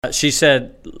She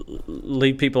said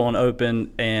leave people on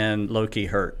open and low-key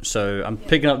hurt. So I'm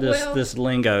picking up this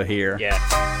lingo here. Yeah.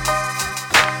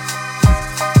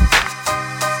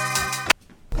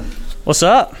 What's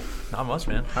up? Not much,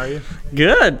 man. How are you?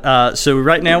 Good. So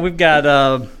right now we've got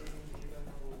about,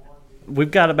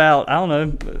 I don't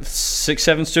know,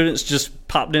 6-7 students just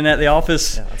popped in at the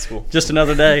office. Yeah, that's cool. Just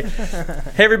another day.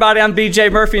 Hey everybody, I'm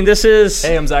BJ Murphy and this is...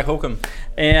 Hey, I'm Zach Holcomb.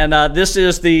 And this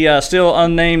is the still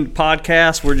unnamed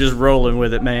podcast. We're just rolling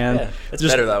with it, man. Yeah, it's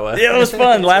better that way. Yeah, it was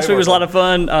fun. Last week was a lot of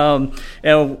fun.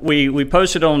 And we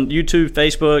posted on YouTube,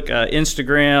 Facebook,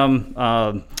 Instagram,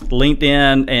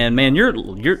 LinkedIn, and man,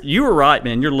 you were right,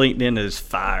 man. Your LinkedIn is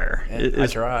fire. I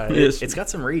try. It's got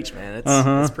some reach, man.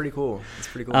 It's pretty cool. It's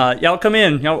pretty cool. Y'all come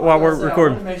in while we're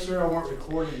recording. I want to make sure I weren't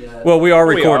recording yet. Well, we are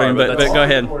recording, but but go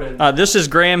ahead. This is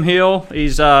Graham Hill.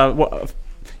 He's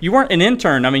you weren't an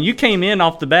intern. I mean, you came in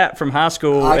off the bat from high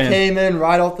school. I came in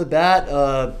right off the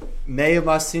bat. May of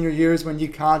my senior years when you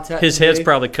contacted me. His head's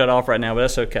probably cut off right now, but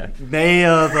that's okay. May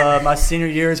of my senior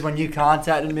years when you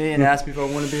contacted me and asked me if I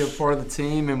wanted to be a part of the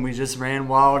team, and we just ran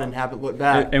wild and haven't looked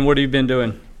back. And what have you been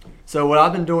doing? So what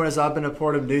I've been doing is I've been a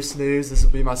part of New Snooze. This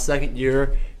will be my second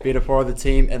year being a part of the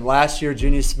team. And last year,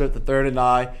 Junior Smith III and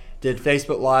I did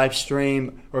Facebook Live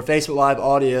stream or Facebook Live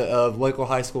audio of local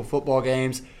high school football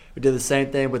games. We did the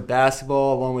same thing with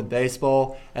basketball along with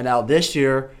baseball. And now this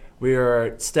year, we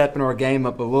are stepping our game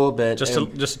up a little bit. Just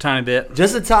a tiny bit.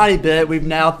 Just a tiny bit. We've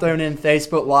now thrown in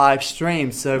Facebook Live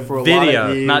streams. So for a video,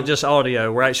 lot of you, not just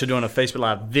audio. We're actually doing a Facebook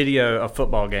Live video of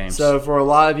football games. So for a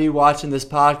lot of you watching this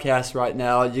podcast right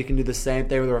now, you can do the same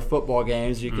thing with our football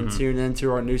games. You can tune into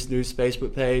our New Snooze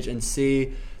Facebook page and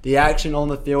see the action on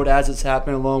the field as it's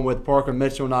happening, along with Parker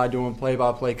Mitchell and I doing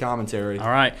play-by-play commentary. All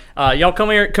right, y'all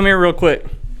come here real quick.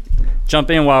 Jump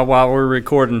in while we're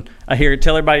recording.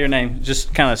 Tell everybody your name.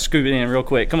 Just kind of scoop it in real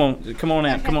quick. Come on in.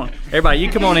 Come on, everybody. You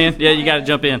come on in. Yeah, you got to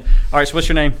jump in. All right. So what's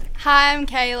your name? Hi, I'm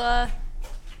Kayla.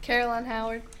 Caroline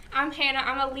Howard. I'm Hannah.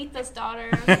 I'm Aletha's daughter.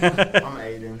 I'm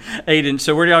Aiden. Aiden.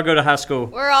 So where do y'all go to high school?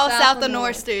 We're all South of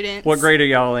North students. What grade are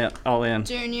y'all all in?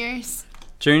 Juniors.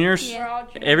 Juniors? Yeah. We're all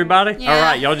juniors. Everybody? Yeah. All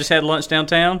right. Y'all just had lunch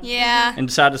downtown? Yeah. And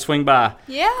decided to swing by.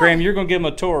 Yeah. Graham, you're going to give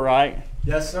them a tour, right?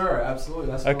 Yes, sir. Absolutely.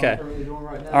 That's what I'm currently doing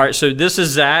right now. All right, so this is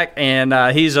Zach, and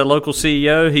he's a local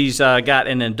CEO. He's got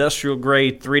an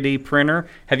industrial-grade 3D printer.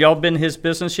 Have y'all been to his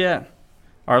business yet?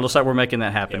 All right, looks like we're making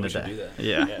that happen today. Should do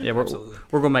that. Yeah, we're absolutely.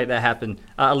 We're gonna make that happen.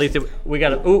 Aletha,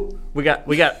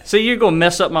 we got. See, you're gonna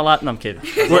mess up my life. No, I'm kidding.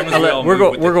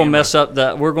 We're gonna mess up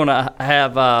the. We're gonna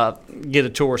have get a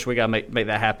tour, so we gotta make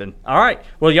that happen. All right.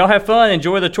 Well, y'all have fun.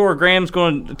 Enjoy the tour. Graham's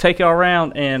going to take y'all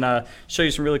around and show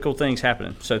you some really cool things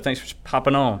happening. So thanks for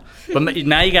popping on. But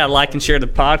now you gotta like and share the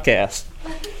podcast.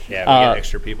 Yeah, we get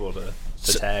extra people to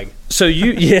tag. So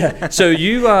you they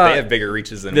have bigger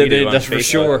reaches than we do. That's on for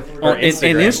sure. Or And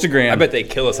Instagram. I bet they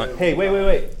kill us on. Hey,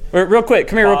 wait. Real quick,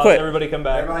 come here, real quick. Everybody come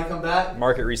back. Everybody come back.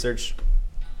 Market research.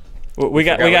 We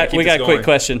got a quick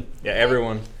question. Yeah,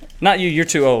 everyone. Not you. You're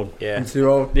too old. Yeah. I'm too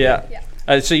old. Yeah.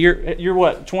 So you're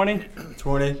what? 20?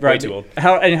 20. Right. Way too old.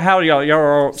 How are y'all? Y'all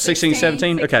are all 16,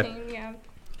 17? Okay. 16, yeah.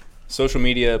 Social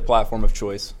media platform of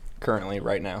choice currently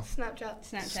right now. Snapchat.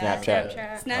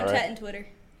 Snapchat. Snapchat All right. and Twitter.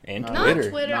 And Not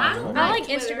Twitter. Twitter. I like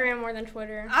Instagram more than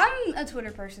Twitter. I'm a Twitter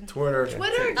person. Twitter.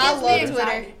 Twitter I gives love me Twitter.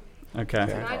 anxiety,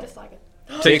 Okay. and I just like it.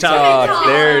 TikTok.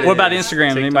 There it What is. about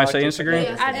Instagram? Anybody say Instagram?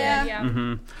 Yes, I did, yeah.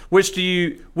 Mm-hmm. Which do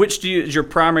you is your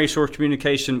primary source of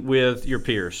communication with your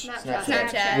peers?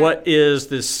 Snapchat. What is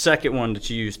the second one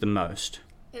that you use the most?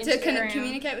 To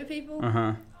communicate with people?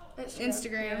 Uh-huh.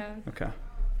 Instagram. Yeah. Okay.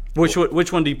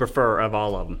 Which one do you prefer of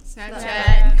all of them?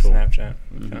 Snapchat. Snapchat.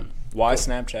 Okay. Why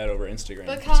Snapchat over Instagram?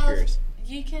 Just Because curious.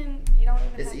 you don't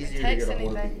even have to text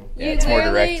anything. Yeah, it's more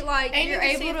direct. Like, And you're you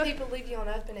can see able if to... people leave you on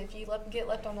open if you get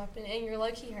left on open and you're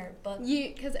low-key hurt. But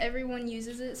Because everyone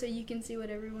uses it, so you can see what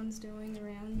everyone's doing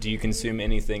around. Do you consume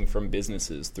anything from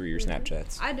businesses through your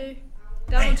Snapchats? I do.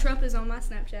 Donald Trump is on my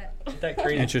Snapchat. That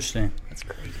crazy. Interesting. That's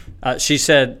crazy. She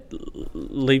said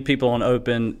leave people on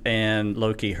open and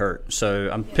low-key hurt. So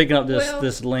I'm picking up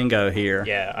this lingo here.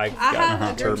 Yeah, I have a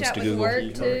group terms chat to with Google.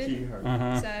 work, too.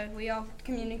 Uh-huh. So we all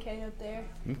communicate up there.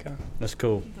 Okay. That's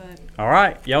cool. But All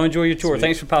right. Y'all enjoy your tour. Sweet.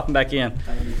 Thanks for popping back in.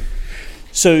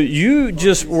 So you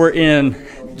just were in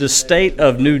the state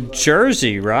of New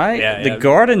Jersey, right? Yeah, The yeah.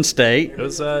 Garden State. It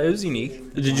was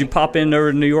unique. Did you pop in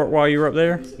over to New York while you were up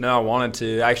there? No, I wanted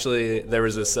to. Actually, there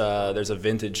was this. There's a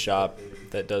vintage shop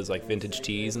that does like vintage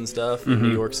teas and stuff in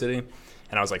New York City,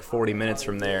 and I was like 40 minutes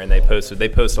from there, and they post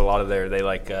a lot of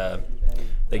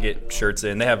they get shirts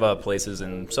in. They have places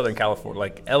in Southern California,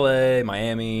 like L.A.,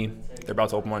 Miami, they're about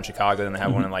to open one in Chicago, and they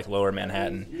have one in like Lower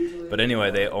Manhattan. But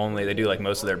anyway, they do like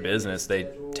most of their business. They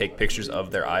take pictures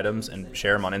of their items and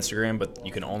share them on Instagram, but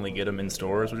you can only get them in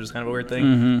stores, which is kind of a weird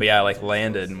thing. But yeah, I like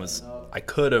landed and I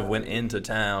could have went into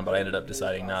town, but I ended up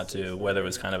deciding not to. Weather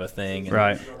was kind of a thing. And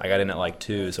right. I got in at like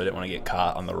 2, so I didn't want to get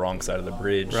caught on the wrong side of the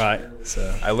bridge. Right.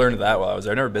 So I learned that while I was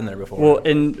there. I've never been there before. Well,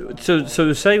 and so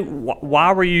say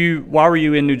why were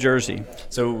you in New Jersey?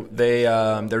 So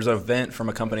there's an event from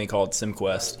a company called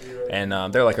SimQuest,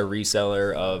 and they're like a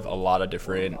reseller of a lot of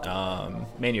different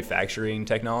manufacturing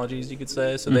technologies, you could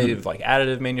say. So they have like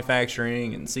additive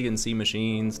manufacturing and CNC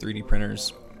machines, 3D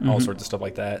printers, all sorts of stuff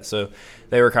like that. So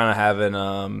they were kind of having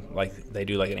like they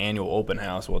do like an annual open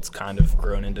house. Well, it's kind of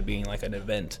grown into being like an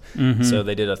event. So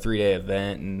they did a 3-day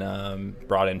event and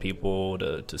brought in people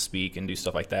to speak and do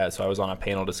stuff like that. So I was on a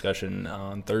panel discussion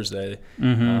on Thursday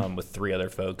with 3 other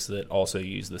folks that also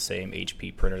use the same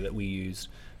HP printer that we used.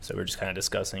 So we're just kind of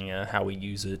discussing how we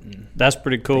use it. And that's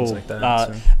pretty cool. Things like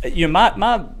that, You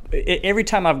know, every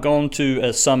time I've gone to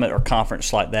a summit or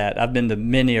conference like that, I've been to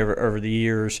many over the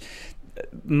years.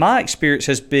 My experience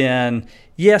has been,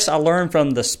 yes, I learn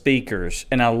from the speakers,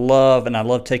 and I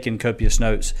love taking copious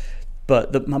notes.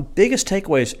 But my biggest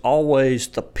takeaway is always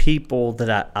the people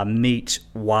that I meet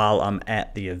while I'm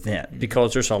at the event,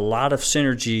 because there's a lot of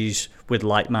synergies with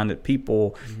like-minded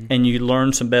people, and you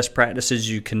learn some best practices,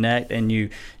 you connect, and you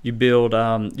build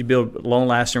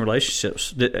long-lasting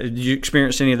relationships. Did you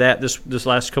experience any of that this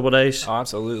last couple of days? Oh,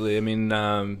 absolutely. I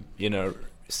mean,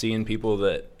 seeing people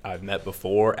that I've met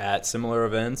before at similar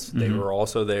events, they were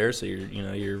also there, so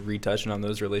you're retouching on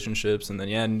those relationships, and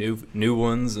then new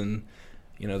ones, and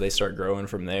they start growing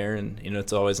from there. And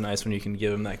it's always nice when you can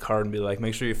give them that card and be like,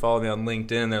 make sure you follow me on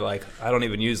LinkedIn. They're like, I don't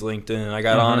even use LinkedIn. I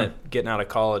got on it getting out of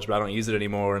college, but I don't use it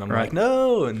anymore. And I'm like,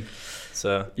 no. And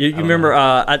so you remember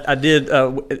I did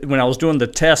when I was doing the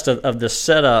test of the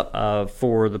setup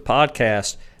for the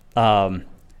podcast.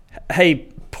 Hey,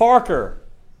 Parker,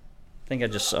 I think I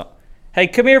just saw. Hey,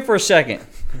 come here for a second.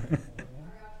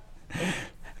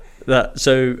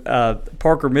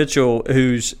 Parker Mitchell,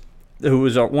 who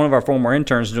was one of our former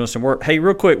interns doing some work. Hey,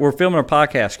 real quick, we're filming a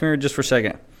podcast. Come here just for a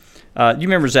second. You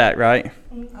remember Zach, right?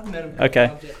 I've met him.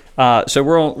 Okay. So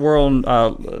we're on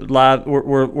live.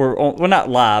 We're not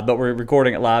live, but we're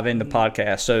recording it live in the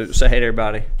podcast. So say hey to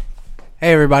everybody.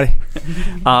 Hey, everybody.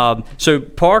 So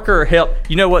Parker helped.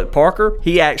 You know what, Parker?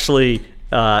 He actually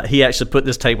put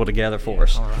this table together for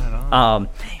us. All right.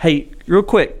 Hey, real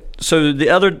quick. So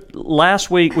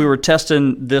last week we were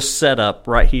testing this setup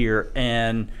right here,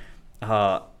 and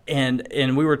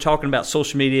we were talking about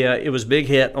social media. It was a big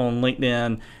hit on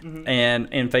LinkedIn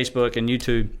and Facebook and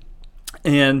YouTube.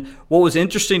 And what was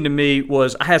interesting to me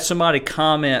was I had somebody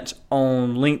comment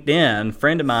on LinkedIn, a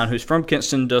friend of mine who's from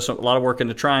Kinston, does a lot of work in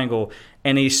the Triangle,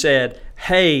 and he said,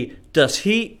 hey, does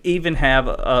he even have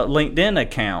a LinkedIn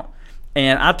account?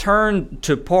 And I turned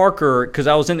to Parker because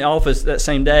I was in the office that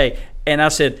same day, and I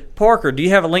said, Parker, do you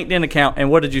have a LinkedIn account?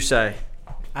 And what did you say?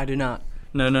 I do not.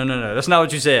 No. That's not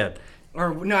what you said.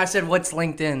 Or no, I said, what's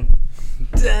LinkedIn?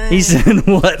 He said,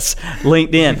 what's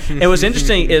LinkedIn? And what's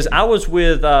interesting is I was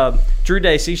with Drew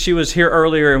Dacey. She was here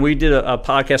earlier, and we did a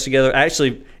podcast together.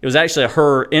 Actually, it was actually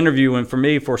her interviewing for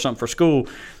me for something for school.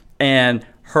 And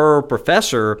her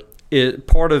professor,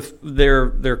 part of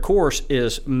their course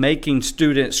is making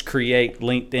students create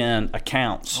LinkedIn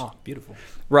accounts. Oh, beautiful.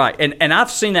 Right, and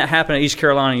I've seen that happen at East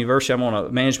Carolina University. I'm on a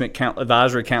management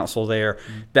advisory council there,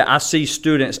 that I see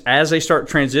students, as they start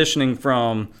transitioning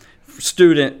from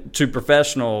student to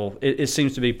professional, it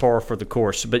seems to be par for the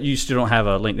course. But you still don't have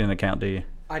a LinkedIn account, do you?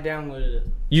 I downloaded it.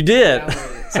 You did?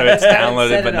 So it's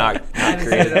downloaded but not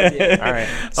created. All right.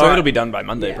 So it'll be done by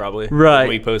Monday probably. Right. When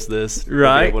we post this.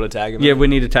 Right. We'll be able to tag him. Yeah, we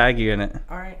need to tag you in it.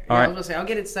 All right. All right. I was going to say, I'll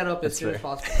get it set up as soon as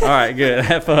possible. All right, good.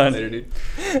 Have fun. Later,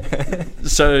 dude.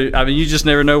 So, I mean, you just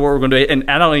never know what we're going to do.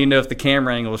 And I don't even know if the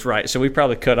camera angle is right. So we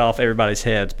probably cut off everybody's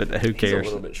heads, but who cares?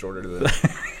 He's a little bit shorter than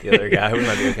the other guy. We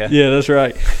might be okay. Yeah, that's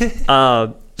right.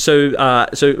 So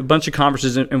a bunch of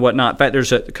conferences and whatnot. In fact,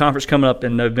 there's a conference coming up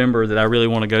in November that I really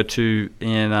want to go to,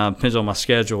 and depends on my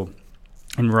schedule,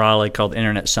 in Raleigh, called the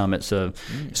Internet Summit. So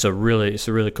it's a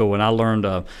really cool one. I learned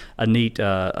a neat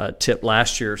tip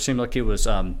last year. It seemed like it was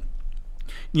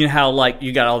you know how like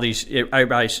you got all these,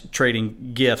 everybody's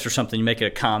trading gifts or something. You make a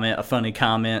comment, a funny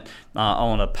comment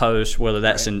on a post, whether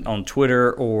that's on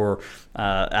Twitter or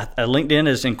LinkedIn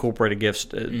has incorporated gifts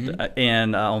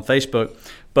and on Facebook.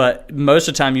 But most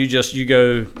of the time, you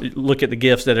go look at the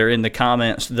gifts that are in the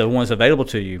comments, the ones available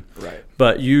to you. Right.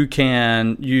 But you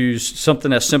can use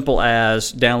something as simple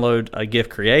as download a gift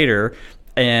creator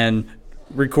and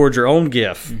record your own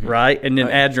GIF, right? And then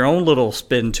add your own little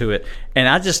spin to it. And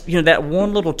I just, that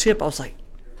one little tip, I was like,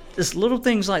 just little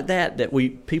things like that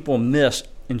people miss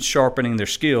in sharpening their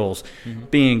skills,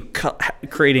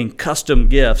 creating custom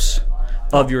GIFs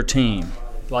of your team.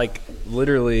 Like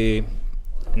literally,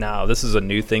 now this is a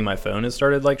new thing my phone has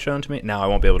started like showing to me. Now I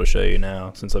won't be able to show you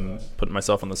now since I'm putting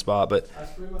myself on the spot, but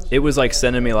it was like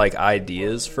sending me like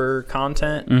ideas for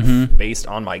content based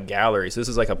on my gallery. So this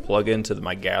is like a plug-in to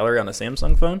my gallery on a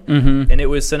Samsung phone, and it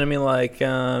was sending me like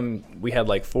we had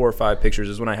like 4 or 5 pictures.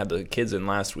 This is when I had the kids in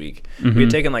last week. We had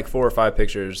taken like 4 or 5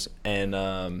 pictures, and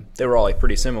they were all like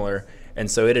pretty similar. And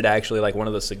so it had actually, like, one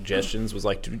of the suggestions was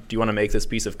like, do you want to make this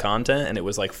piece of content? And it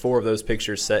was like 4 of those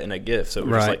pictures set in a GIF. So it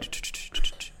was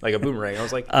just like a boomerang. I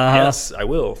was like, yes, I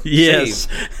will. Yes.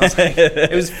 I was like,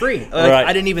 it was free.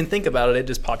 I didn't even think about it. It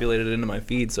just populated into my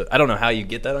feed. So I don't know how you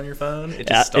get that on your phone. It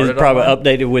just started. It's probably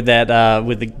updated with that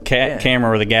with the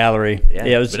camera or the gallery. Yeah,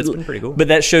 but it's been pretty cool. But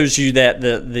that shows you that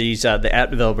the app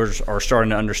developers are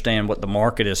starting to understand what the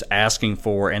market is asking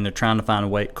for, and they're trying to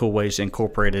find cool ways to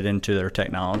incorporate it into their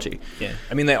technology. Yeah,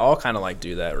 I mean, they all kind of like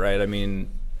do that, right? I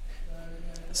mean,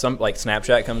 some like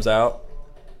Snapchat comes out,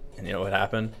 and you know what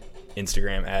happened?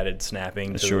 Instagram added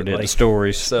snapping to the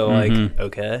stories. So like,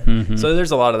 okay. So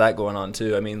there's a lot of that going on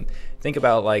too. I mean, think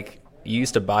about like you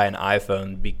used to buy an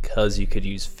iPhone because you could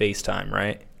use FaceTime,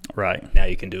 right? Right. Now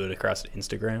you can do it across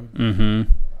Instagram.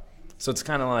 So it's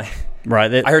kind of like,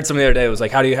 right. I heard something the other day. It was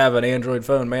like, how do you have an Android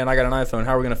phone? Man, I got an iPhone.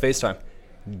 How are we going to FaceTime?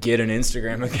 Get an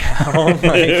Instagram account.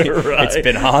 It's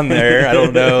been on there. I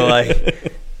don't know.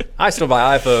 Like, I still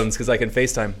buy iPhones because I can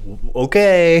FaceTime.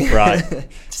 Okay, right.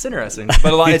 It's interesting,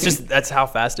 but it's just that's how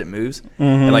fast it moves,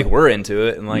 and like we're into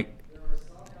it, and like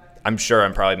I'm sure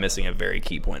I'm probably missing a very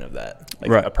key point of that,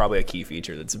 like probably a key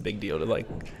feature that's a big deal to like.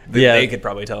 They could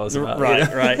probably tell us about.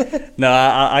 Right, right. No,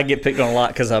 I get picked on a lot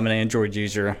because I'm an Android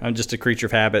user. I'm just a creature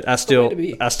of habit. I still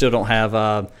don't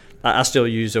have. I still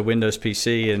use a Windows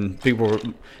PC, and people were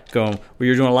going, well,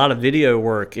 you're doing a lot of video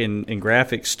work in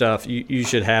graphics stuff. You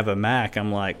should have a Mac.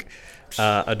 I'm like,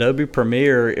 Adobe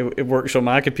Premiere, it works on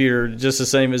my computer just the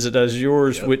same as it does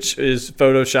yours, which is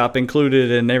Photoshop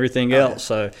included and everything else.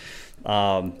 So,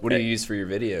 what do you use for your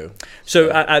video?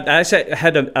 So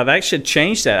I've actually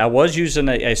changed that. I was using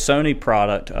a Sony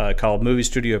product called Movie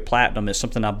Studio Platinum. It's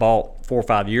something I bought 4 or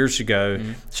 5 years ago.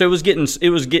 So it was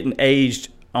getting aged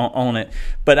on it,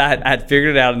 but I had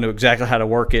figured it out and knew exactly how to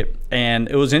work it. And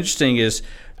it was interesting is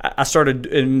I started,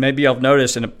 and maybe y'all have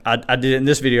noticed, and I did it in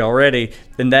this video already,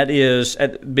 and that is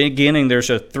at the beginning there's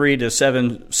a 3 to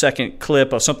 7 second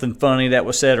clip of something funny that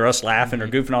was said, or us laughing or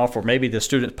goofing off, or maybe the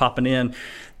students popping in.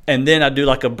 And then I do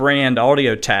like a brand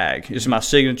audio tag. It's my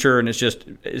signature, and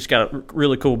it's got a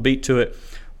really cool beat to it.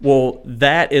 Well,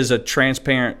 that is a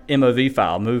transparent MOV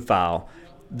file.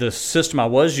 The system I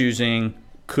was using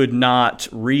could not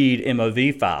read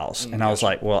MOV files, and I was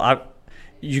like, well,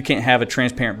 you can't have a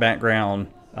transparent background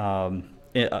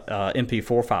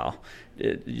MP4 file.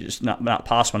 It's not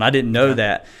possible. And I didn't know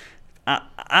that. I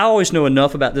always know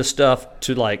enough about this stuff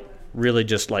to like really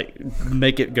just like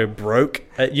make it go broke.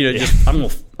 Just I'm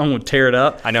gonna tear it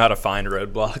up. I know how to find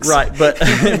roadblocks. Right,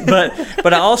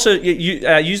 but I also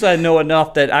usually I know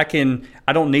enough that I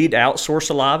don't need to outsource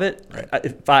a lot of it. Right.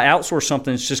 If I outsource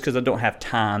something, it's just because I don't have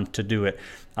time to do it.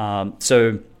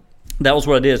 So that was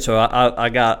what I did. So I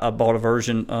bought a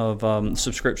version of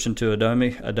subscription to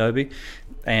Adobe,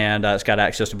 and it's got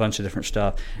access to a bunch of different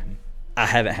stuff. I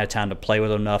haven't had time to play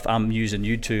with it enough. I'm using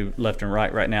YouTube left and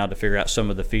right now to figure out some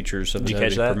of the features of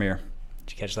Adobe Premiere.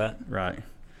 Did you catch that? Right.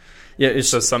 Yeah.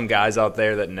 So some guys out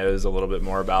there that knows a little bit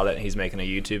more about it, he's making a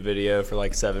YouTube video for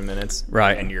like 7 minutes.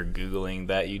 Right. And you're Googling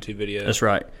that YouTube video. That's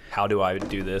right. How do I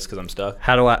do this because I'm stuck?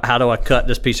 How do I cut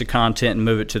this piece of content and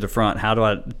move it to the front? How do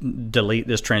I delete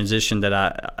this transition that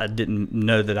I didn't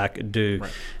know that I could do?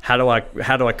 Right. How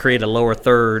do I create a lower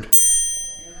third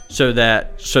so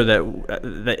that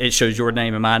it shows your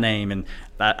name and my name, and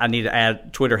I need to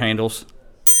add Twitter handles,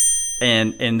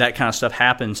 and that kind of stuff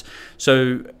happens.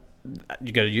 So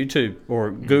you go to YouTube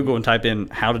or Google and type in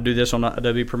how to do this on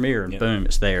Adobe Premiere, and boom,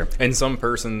 it's there. And some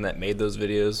person that made those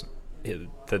videos,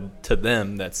 to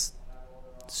them, that's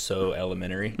so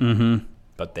elementary.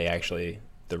 But they actually,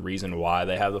 the reason why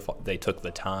they took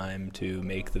the time to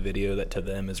make the video that to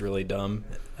them is really dumb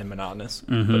and monotonous,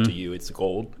 but to you it's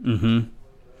gold.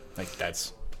 Like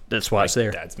that's why it's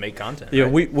there. That's make content. Yeah,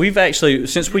 right? we've actually,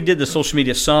 since we did the social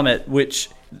media summit, which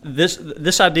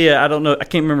this idea, I don't know, I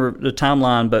can't remember the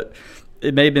timeline, but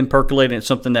it may have been percolating. It's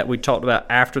something that we talked about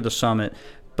after the summit.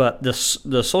 But the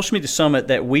social media summit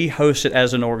that we hosted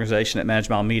as an organization at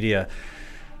Magi Media,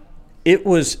 it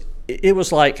was it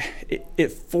was like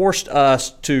it forced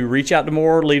us to reach out to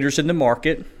more leaders in the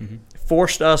market,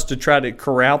 forced us to try to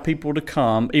corral people to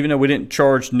come, even though we didn't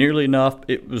charge nearly enough.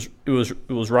 It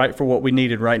was right for what we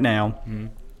needed right now.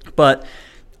 But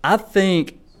I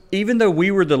think even though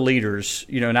we were the leaders,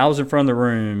 and I was in front of the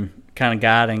room kind of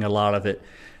guiding a lot of it,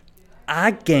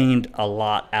 I gained a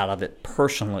lot out of it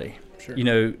personally. Sure.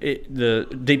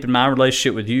 The deepened my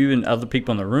relationship with you and other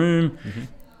people in the room,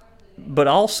 but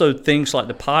also things like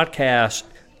the podcast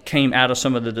came out of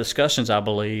some of the discussions, I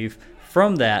believe,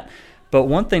 from that. But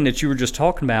one thing that you were just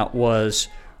talking about was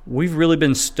we've really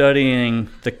been studying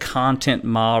the content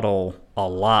model a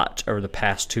lot over the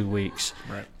past 2 weeks.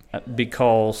 Right.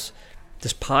 Because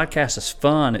this podcast is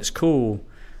fun, it's cool,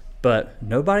 but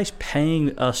nobody's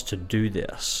paying us to do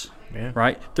this. Yeah.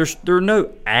 Right? There are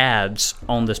no ads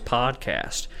on this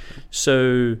podcast.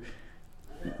 So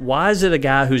why is it a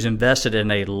guy who's invested in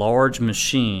a large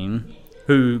machine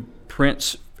who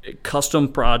prints custom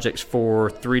projects for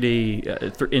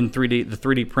 3D in 3D the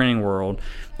 3D printing world,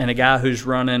 and a guy who's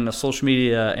running a social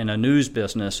media and a news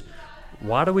business?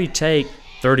 Why do we take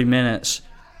 30 minutes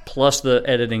plus the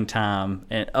editing time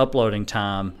and uploading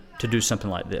time to do something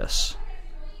like this?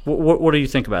 What do you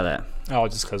think about that? Oh,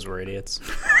 just because we're idiots.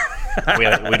 we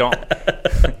don't.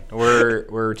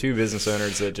 We're two business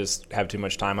owners that just have too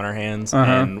much time on our hands,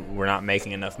 and we're not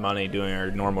making enough money doing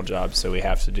our normal jobs, so we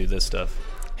have to do this stuff.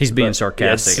 He's being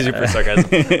sarcastic. Yeah, super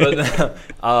sarcastic. But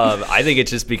I think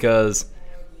it's just because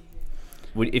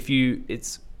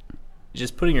it's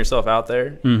just putting yourself out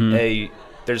there.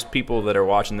 There's people that are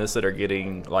watching this that are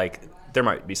getting there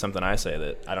might be something I say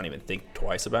that I don't even think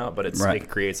twice about, but it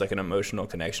creates an emotional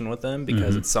connection with them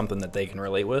because it's something that they can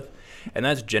relate with. And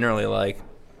that's generally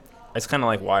it's kind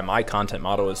of why my content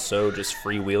model is so just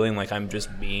freewheeling, I'm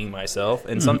just being myself.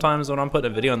 And sometimes when I'm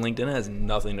putting a video on LinkedIn, it has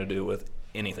nothing to do with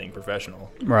anything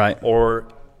professional. Right. Or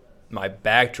my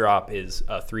backdrop is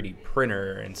a 3D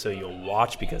printer, and so you'll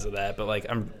watch because of that. But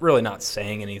I'm really not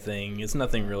saying anything. It's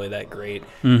nothing really that great.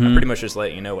 I'm pretty much just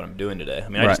letting you know what I'm doing today. I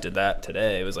mean, I just did that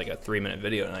today. It was a 3-minute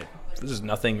video, and there's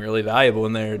nothing really valuable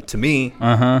in there to me.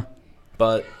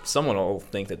 But someone will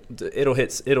think that it'll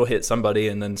hit somebody,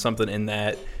 and then something in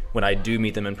that. When I do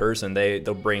meet them in person,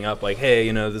 they'll bring up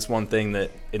hey, this one thing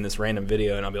that in this random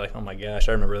video, and I'll be like, oh my gosh,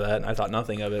 I remember that, and I thought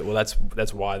nothing of it. Well,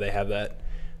 that's why they have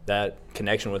that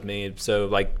connection with me. So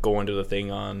going to the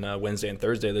thing on Wednesday and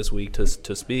Thursday this week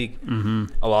to speak,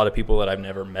 a lot of people that I've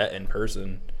never met in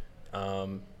person,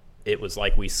 it was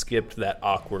we skipped that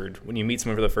awkward, when you meet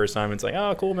someone for the first time, it's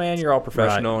oh cool man, you're all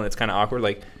professional, and it's kind of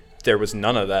awkward. There was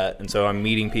none of that. And so I'm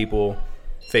meeting people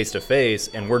face to face,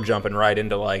 and we're jumping right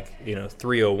into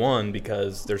 301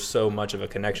 because there's so much of a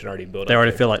connection already built up. They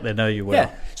already feel like they know you well.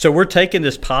 Yeah. So we're taking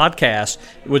this podcast.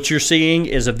 What you're seeing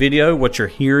is a video. What you're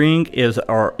hearing is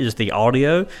the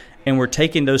audio, and we're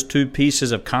taking those two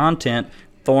pieces of content,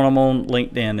 throwing them on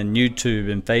LinkedIn and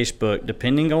YouTube and Facebook,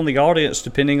 depending on the audience,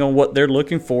 depending on what they're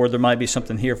looking for. There might be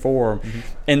something here for them.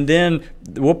 And then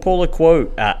we'll pull a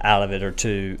quote out of it or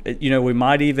two. We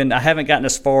might even, I haven't gotten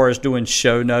as far as doing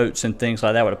show notes and things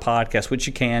like that with a podcast, which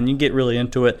you can get really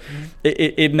into it.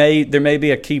 There may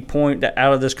be a key point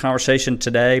out of this conversation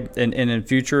today and in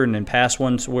future and in past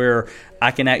ones where I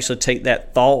can actually take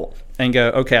that thought and go,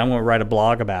 okay, I'm going to write a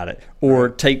blog about it, or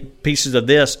take pieces of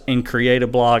this and create a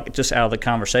blog just out of the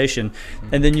conversation.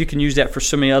 And then you can use that for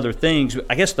so many other things.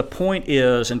 I guess the point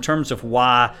is, in terms of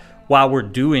why we're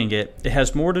doing it, it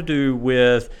has more to do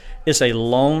with it's a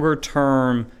longer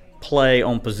term play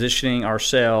on positioning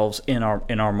ourselves in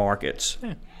our markets.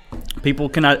 Yeah.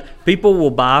 People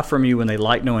will buy from you when they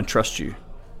like, know, and trust you,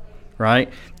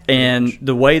 right? And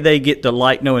the way they get to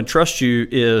like, know, and trust you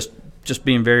is just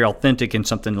being very authentic in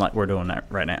something like we're doing that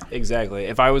right now. Exactly.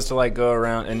 If I was to go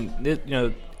around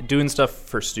and doing stuff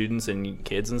for students and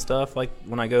kids and stuff,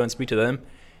 when I go and speak to them,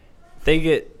 they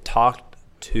get talked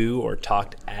to or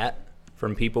talked at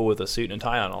from people with a suit and a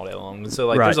tie on all day long. And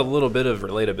so there's a little bit of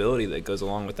relatability that goes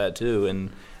along with that too.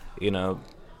 And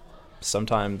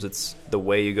sometimes it's the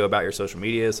way you go about your social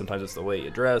media, sometimes it's the way you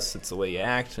dress, it's the way you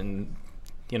act, and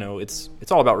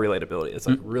it's all about relatability. It's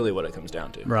really what it comes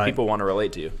down to. Right. People want to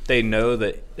relate to you. They know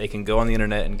that they can go on the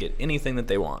internet and get anything that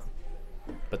they want,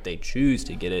 but they choose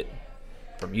to get it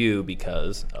from you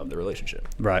because of the relationship.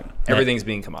 Right. Everything's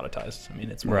being commoditized. I mean,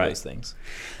 it's one of those things.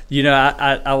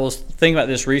 I was thinking about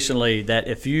this recently, that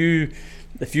if you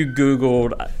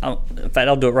Googled, in fact,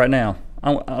 I'll do it right now.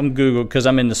 I'm Googled because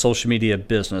I'm in the social media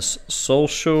business.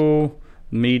 Social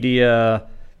media,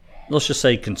 let's just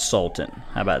say consultant.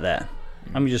 How about that?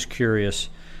 I'm just curious.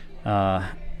 I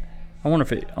wonder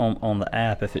if it on the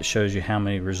app, if it shows you how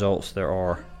many results there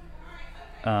are.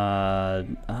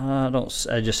 I don't.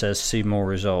 It just says see more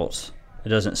results. It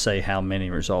doesn't say how many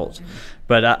results.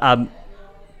 But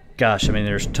gosh, I mean,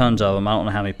 there's tons of them. I don't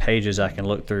know how many pages I can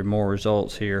look through more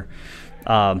results here.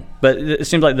 But it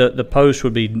seems like the post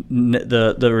would be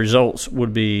the results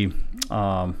would be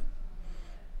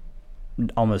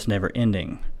almost never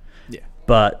ending. Yeah.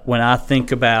 But when I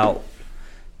think about,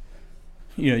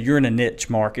 you're in a niche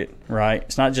market, right?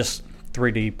 It's not just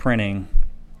 3D printing.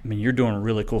 I mean, you're doing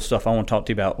really cool stuff. I want to talk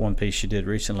to you about one piece you did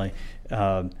recently.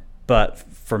 But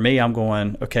for me, I'm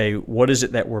going, okay, what is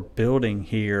it that we're building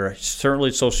here?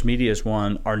 Certainly social media is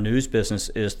one. Our news business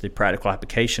is the practical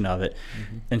application of it.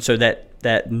 Mm-hmm. And so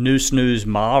that new snooze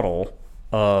model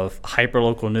of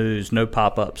hyperlocal news, no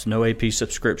pop-ups, no AP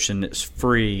subscription, it's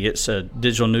free, it's a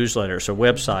digital newsletter, it's a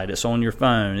website, it's on your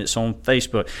phone, it's on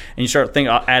Facebook. And you start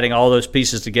adding all those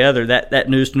pieces together, that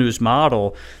new snooze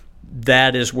model,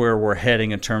 that is where we're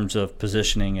heading in terms of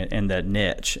positioning it in that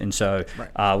niche. And so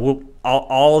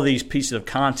all of these pieces of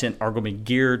content are going to be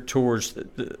geared towards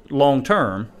the long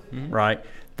term, right?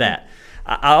 That.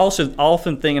 I also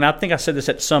often think, and I think I said this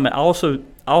at the summit, I also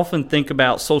often think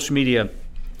about social media.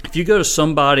 If you go to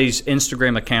somebody's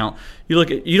Instagram account,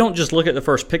 you don't just look at the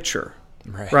first picture.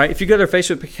 Right. If you go to their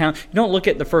Facebook account, you don't look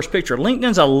at the first picture.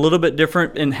 LinkedIn's a little bit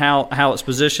different in how it's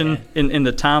positioned in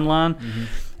the timeline. Mm-hmm.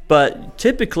 But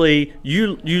typically,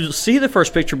 you see the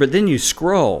first picture, but then you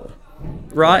scroll,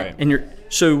 right? And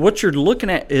so what you're looking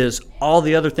at is all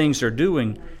the other things they're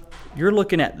doing. You're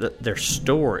looking at their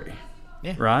story,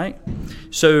 right?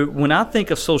 So when I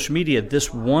think of social media,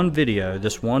 this one video,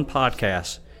 this one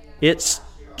podcast, it's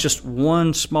just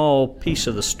one small piece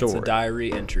of the story. It's a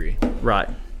diary entry, right?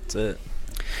 That's it.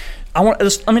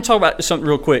 Let me talk about something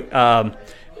real quick.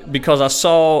 Because I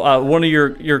saw one of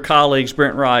your colleagues,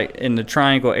 Brent Wright, in the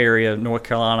Triangle area of North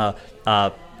Carolina,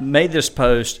 made this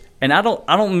post, and I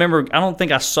don't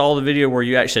think I saw the video where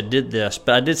you actually did this,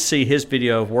 but I did see his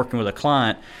video of working with a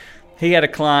client. He had a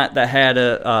client that had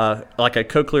a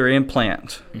cochlear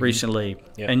implant recently,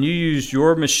 and you used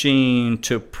your machine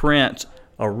to print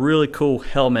a really cool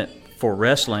helmet for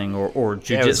wrestling or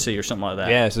jiu-jitsu or something like that.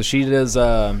 Yeah, so she does.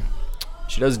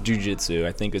 She does jiu-jitsu,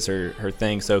 I think is her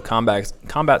thing. So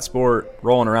combat sport,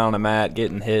 rolling around on a mat,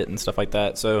 getting hit and stuff like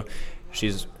that. So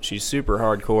she's super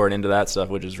hardcore and into that stuff,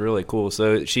 which is really cool.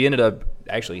 So she ended up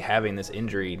actually having this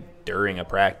injury during a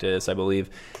practice, I believe.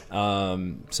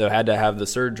 So had to have the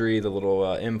surgery, the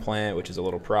little implant, which is a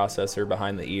little processor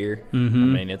behind the ear. Mm-hmm.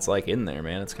 I mean, it's like in there,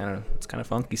 man. It's kind of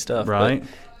funky stuff, right? But,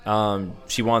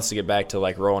 she wants to get back to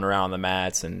like rolling around on the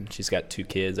mats, and she's got 2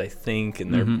 kids, I think,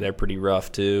 and they're pretty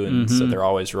rough too, and so they're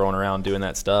always rolling around doing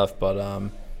that stuff. But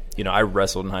I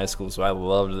wrestled in high school, so I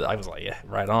loved it. I was like, yeah,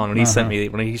 right on. When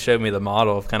he showed me the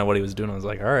model of kind of what he was doing, I was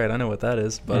like, all right, I know what that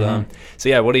is. But so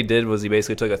yeah, what he did was he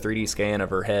basically took a 3D scan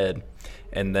of her head,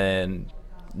 and then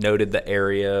noted the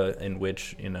area in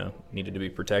which needed to be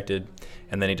protected,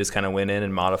 and then he just kind of went in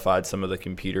and modified some of the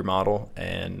computer model,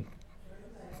 and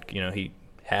he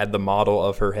had the model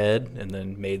of her head and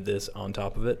then made this on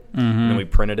top of it. And then we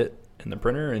printed it in the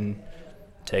printer and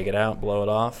take it out, blow it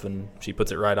off, and she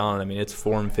puts it right on. I mean, it's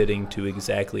form-fitting to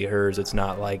exactly hers. It's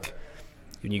not like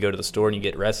when you go to the store and you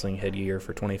get wrestling headgear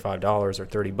for $25 or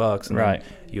 $30, and then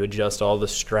you adjust all the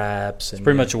straps. And it's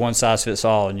pretty much a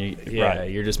one-size-fits-all. And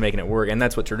you're just making it work. And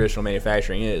that's what traditional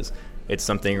manufacturing is. It's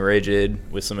something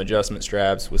rigid with some adjustment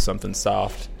straps, with something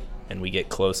soft, and we get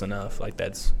close enough.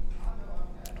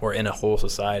 We're in a whole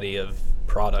society of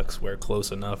products where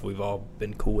close enough, we've all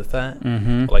been cool with that.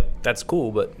 Like, that's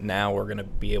cool, but now we're going to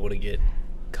be able to get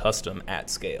custom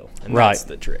at scale. And that's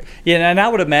the trick. Yeah, and I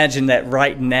would imagine that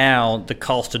right now, the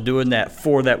cost of doing that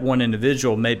for that one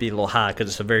individual may be a little high because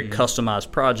it's a very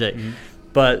customized project.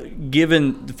 But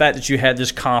given the fact that you had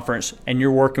this conference and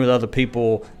you're working with other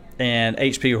people and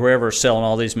HP or whoever is selling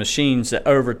all these machines, that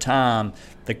over time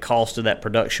the cost of that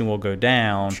production will go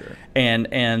down. Sure.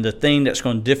 And the thing that's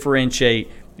going to differentiate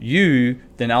you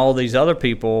than all these other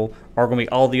people are going to be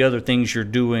all the other things you're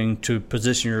doing to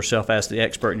position yourself as the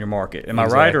expert in your market. Am I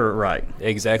right or right?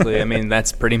 Exactly. I mean,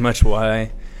 that's pretty much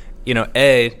why,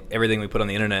 everything we put on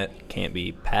the internet can't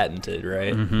be patented,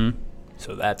 right?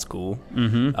 So that's cool.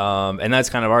 And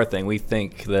that's kind of our thing. We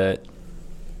think that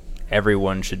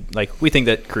everyone should, we think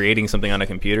that creating something on a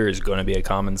computer is going to be a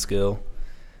common skill.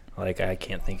 I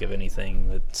can't think of anything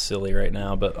that's silly right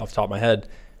now, but off the top of my head.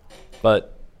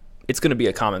 But it's going to be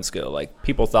a common skill.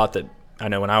 People thought that, I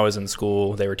know when I was in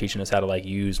school, they were teaching us how to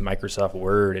use Microsoft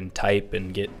Word and type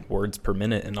and get words per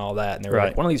minute and all that. And they were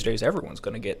like, one of these days, everyone's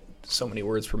going to get so many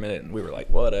words per minute. And we were like,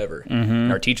 whatever.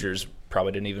 And our teachers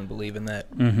probably didn't even believe in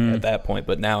that Mm-hmm. at that point.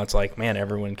 But now it's like, man,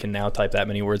 everyone can now type that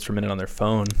many words per minute on their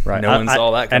phone. Right. No one's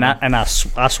all that.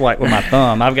 I swipe with my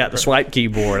thumb. I've got the swipe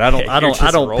keyboard. I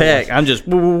don't peck. I'm just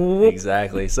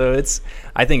Exactly. So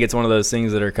I think it's one of those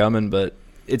things that are coming, but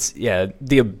it's the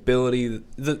ability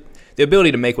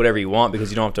to make whatever you want,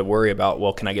 because you don't have to worry about,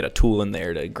 well, can I get a tool in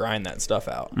there to grind that stuff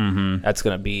out? Mm-hmm. That's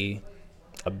going to be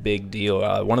a big deal.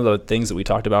 One of the things that we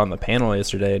talked about on the panel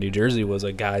yesterday in New Jersey was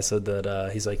a guy said that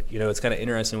he's like, it's kind of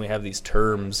interesting. We have these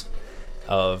terms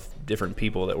of different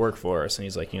people that work for us, and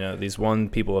he's like, these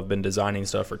people have been designing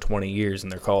stuff for 20 years,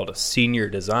 and they're called a senior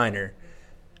designer.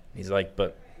 He's like,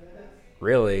 but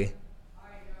really,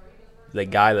 the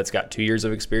guy that's got 2 years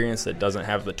of experience that doesn't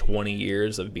have the 20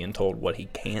 years of being told what he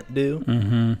can't do,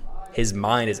 Mm-hmm. his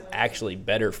mind is actually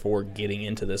better for getting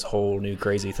into this whole new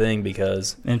crazy thing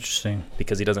because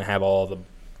he doesn't have all the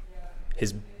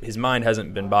his mind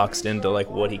hasn't been boxed into like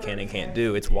what he can and can't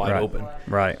do. It's wide open.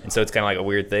 Right. And so it's kind of like a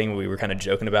weird thing. We were kind of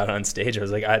joking about it on stage. I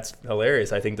was like, it's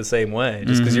hilarious. I think the same way.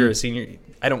 Just because you're a senior,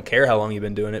 I don't care how long you've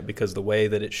been doing it, because the way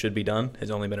that it should be done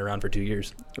has only been around for 2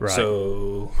 years. Right.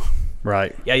 So,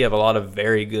 right. Yeah, you have a lot of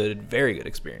very good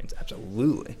experience.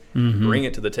 Absolutely. Mm-hmm. Bring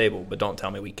it to the table, but don't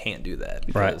tell me we can't do that,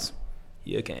 because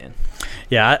you can.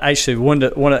 Yeah, I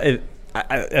actually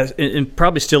it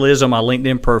probably still is on my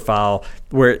LinkedIn profile,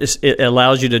 where it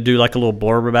allows you to do like a little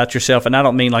blurb about yourself. And I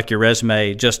don't mean like your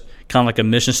resume, just kind of like a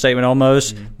mission statement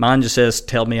almost. Mm-hmm. Mine just says,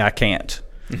 tell me I can't.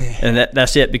 And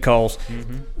that's it, because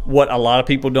what a lot of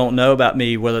people don't know about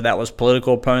me, whether that was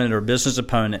political opponent or business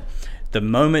opponent, the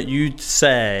moment you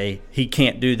say he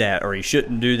can't do that or he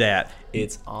shouldn't do that,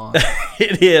 it's on.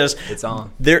 It is. It's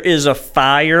on. There is a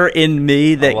fire in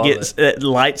me that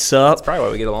lights up. That's probably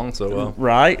why we get along so well,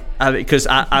 right? Because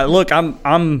I look,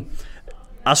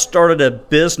 I started a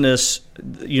business,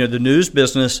 the news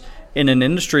business, in an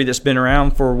industry that's been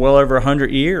around for well over 100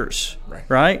 years.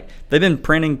 Right? They've been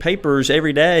printing papers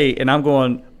every day, and I'm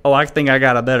going, I think I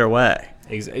got a better way.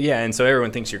 Yeah, and so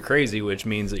everyone thinks you're crazy, which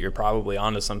means that you're probably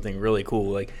onto something really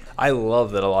cool. Like, I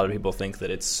love that a lot of people think that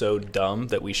it's so dumb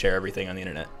that we share everything on the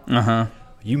internet. Uh-huh.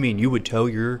 You mean you would tell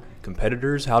your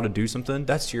competitors how to do something?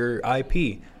 That's your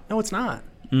IP. No, it's not.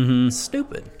 Mm-hmm. It's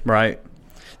stupid. Right.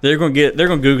 They're going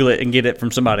to Google it and get it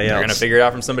from somebody else. They're going to figure it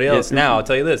out from somebody else. Now, I'll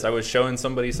tell you this. I was showing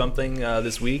somebody something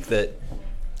this week that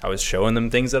I was showing them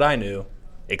things that I knew,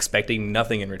 expecting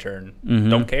nothing in return. Mm-hmm.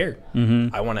 Don't care.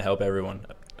 Mm-hmm. I want to help everyone.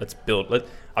 Let's build.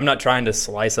 I'm not trying to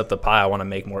slice up the pie. I want to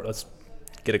make more. Let's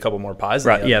get a couple more pies.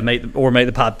 Right. Yeah. Make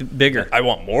the pie bigger. I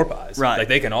want more pies. Right. Like,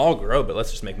 they can all grow, but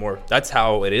let's just make more. That's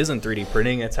how it is in 3D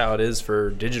printing. That's how it is for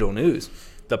digital news.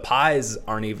 The pies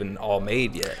aren't even all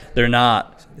made yet. They're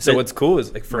not. So what's cool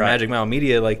is, like, for Magic Mile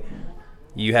Media, like,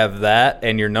 you have that,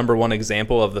 and your number one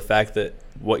example of the fact that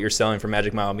what you're selling for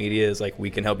Magic Mile Media is like,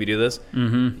 we can help you do this.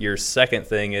 Mm-hmm. Your second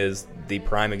thing is the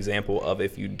prime example of,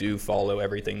 if you do follow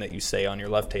everything that you say on your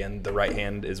left hand, the right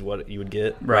hand is what you would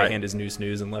get. Right hand is news,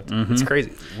 and left. Mm-hmm. It's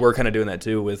crazy. We're kind of doing that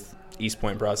too with East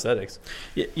Point Prosthetics.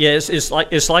 Yeah,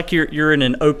 it's like you're in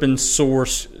an open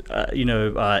source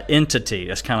entity.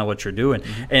 That's kind of what you're doing,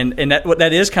 and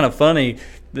that is kind of funny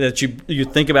that you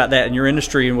think about that in your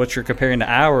industry and what you're comparing to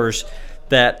ours.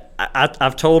 That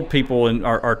I've told people and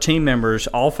our team members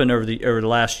often over the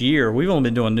last year, we've only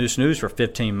been doing News for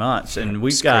 15 months, and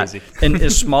we've got in a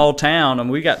small town, and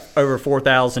we got over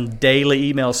 4,000 daily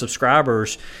email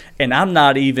subscribers, and I'm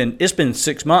not even. It's been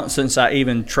 6 months since I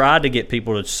even tried to get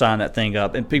people to sign that thing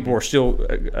up, and people are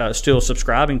still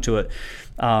subscribing to it.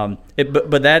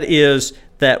 But that is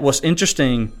that. What's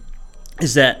interesting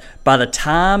is that by the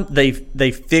time they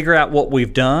figure out what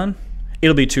we've done,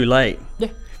 it'll be too late. Yeah.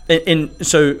 And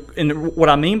what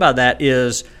I mean by that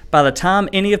is, by the time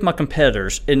any of my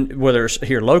competitors, whether it's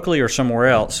here locally or somewhere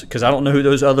else, because I don't know who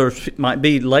those others might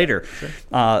be later.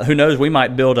 Sure. Who knows? We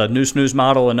might build a news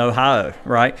model in Ohio,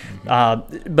 right?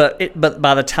 Mm-hmm. But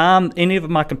by the time any of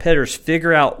my competitors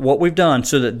figure out what we've done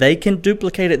so that they can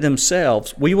duplicate it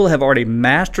themselves, we will have already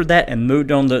mastered that and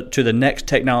moved on to the next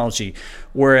technology.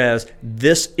 Whereas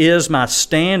this is my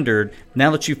standard.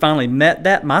 Now that you finally met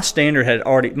that, my standard had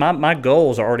already, my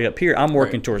goals are already up here. I'm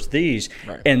working towards these.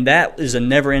 Right. And that is a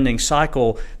never-ending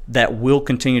cycle that will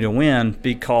continue to win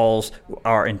because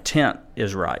our intent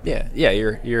is right. Yeah.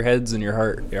 Your heads and your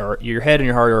heart, your head and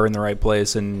your heart are in the right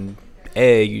place. And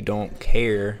you don't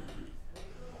care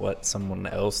what someone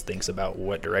else thinks about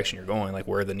what direction you're going, like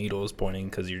where the needle is pointing,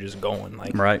 because you're just going.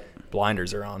 Like, right.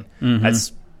 Blinders are on. Mm-hmm.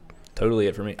 That's totally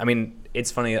it for me. I mean, it's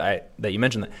funny that you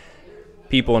mentioned that.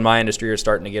 People in my industry are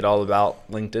starting to get all about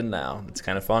LinkedIn now. It's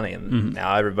kind of funny. And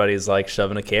now everybody's like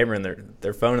shoving a camera in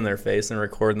their phone in their face and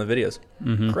recording the videos.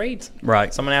 Mm-hmm. Great.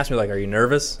 Right. Someone asked me, like, are you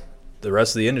nervous? the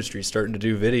rest of the industry is starting to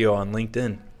do video on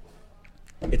LinkedIn.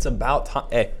 It's about time.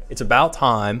 It's about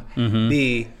time.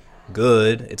 Be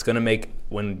good. It's going to make,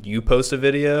 when you post a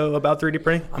video about 3D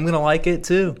printing, I'm going to like it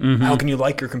too. How can you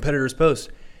like your competitor's post?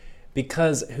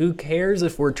 Because who cares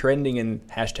if we're trending in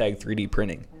hashtag 3D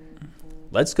printing?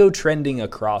 Let's go trending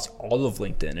across all of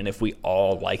LinkedIn. And if we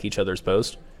all like each other's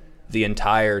posts, the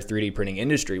entire 3D printing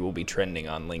industry will be trending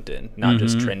on LinkedIn, not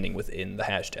just trending within the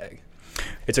hashtag.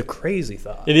 It's a crazy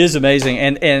thought. It is amazing,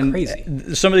 and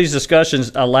Crazy. Some of these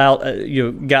discussions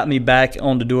got me back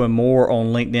onto doing more on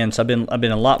LinkedIn. So I've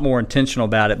been a lot more intentional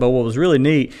about it. But what was really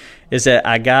neat is that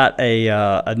I got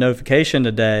a notification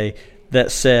today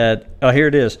that said, "Oh, here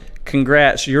it is.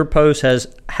 Congrats, your post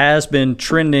has been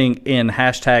trending in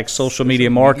hashtag social media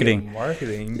marketing."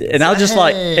 And I was just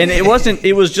like, and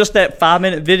it was just that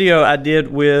 5-minute video I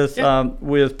did with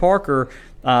Parker.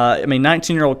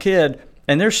 19-year-old kid.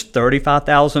 And there's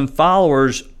 35,000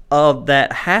 followers of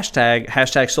that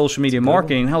hashtag social media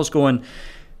marketing. And I was going,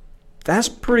 that's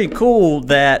pretty cool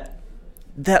that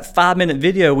 5-minute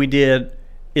video we did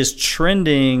is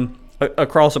trending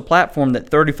across a platform that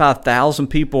 35,000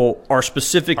 people are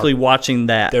specifically watching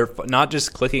that. They're not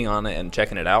just clicking on it and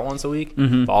checking it out once a week.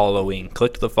 Following.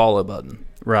 Click the follow button.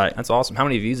 Right. That's awesome. How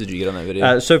many views did you get on that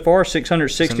video? So far,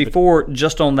 664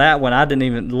 just on that one. I didn't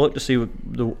even look to see what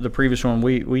the previous one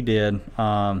we did.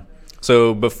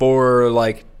 So before,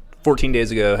 like, 14 days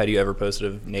ago, had you ever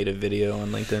posted a native video on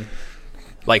LinkedIn?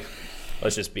 Like,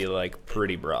 let's just be, like,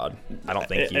 pretty broad. I don't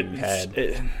think you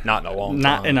had. Not in a long time.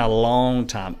 Not in a long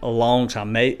time. A long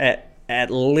time.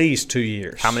 At least 2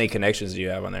 years. How many connections do you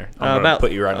have on there? I'm going to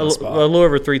put you right on the spot. A little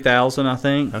over 3,000, I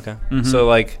think. Okay. So,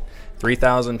 like,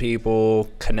 3,000 people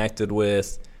connected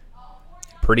with,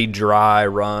 pretty dry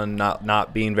run,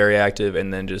 not being very active,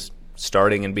 and then just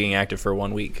starting and being active for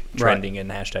 1 week, trending in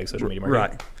hashtag social media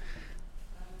marketing. Right.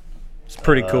 It's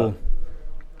pretty cool.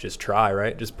 Just try,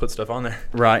 right? Just put stuff on there.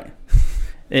 Right.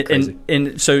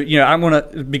 And so, I'm going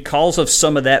to, because of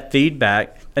some of that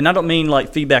feedback, and I don't mean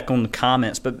like feedback on the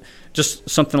comments, but just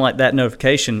something like that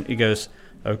notification, it goes,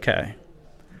 okay,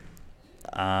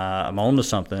 I'm on to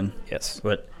something. Yes.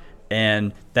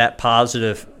 And that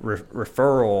positive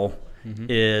referral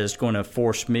is going to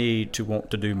force me to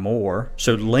want to do more.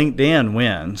 So LinkedIn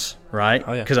wins, right?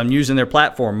 Oh, yeah. Because I'm using their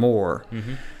platform more.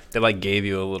 They, like, gave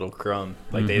you a little crumb.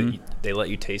 Like, they let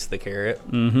you taste the carrot,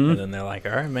 and then they're like,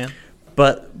 all right, man.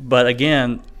 But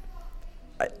again,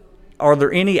 are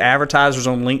there any advertisers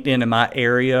on LinkedIn in my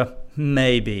area?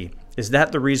 Maybe. Is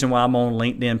that the reason why I'm on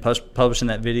LinkedIn publishing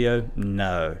that video?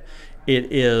 No.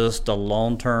 It is the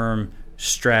long-term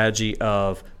strategy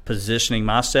of positioning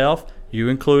myself, you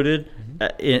included,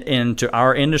 into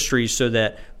our industry so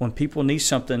that when people need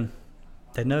something,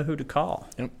 they know who to call.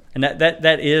 Yep. And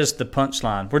that is the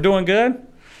punchline. We're doing good?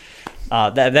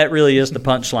 That really is the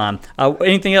punchline.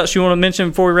 Anything else you want to mention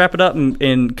before we wrap it up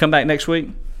and come back next week?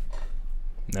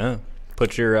 No.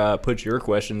 Put your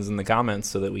questions in the comments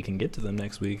so that we can get to them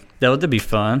next week. That would be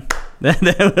fun.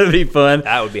 That would be fun.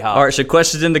 That would be hot. All right, so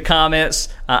questions in the comments.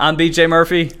 I'm BJ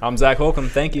Murphy. I'm Zach Holcomb.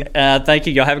 Thank you. Thank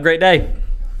you. Y'all have a great day.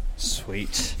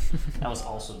 Sweet. That was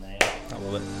awesome, man. I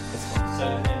love it. It's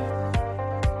fun.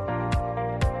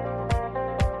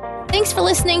 Thanks for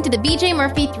listening to the BJ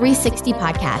Murphy 360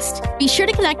 podcast. Be sure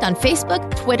to connect on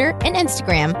Facebook, Twitter, and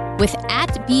Instagram with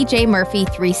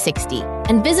 @BJMurphy360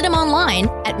 and visit him online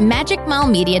at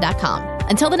magicmilemedia.com.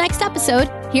 Until the next episode,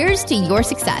 here's to your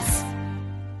success.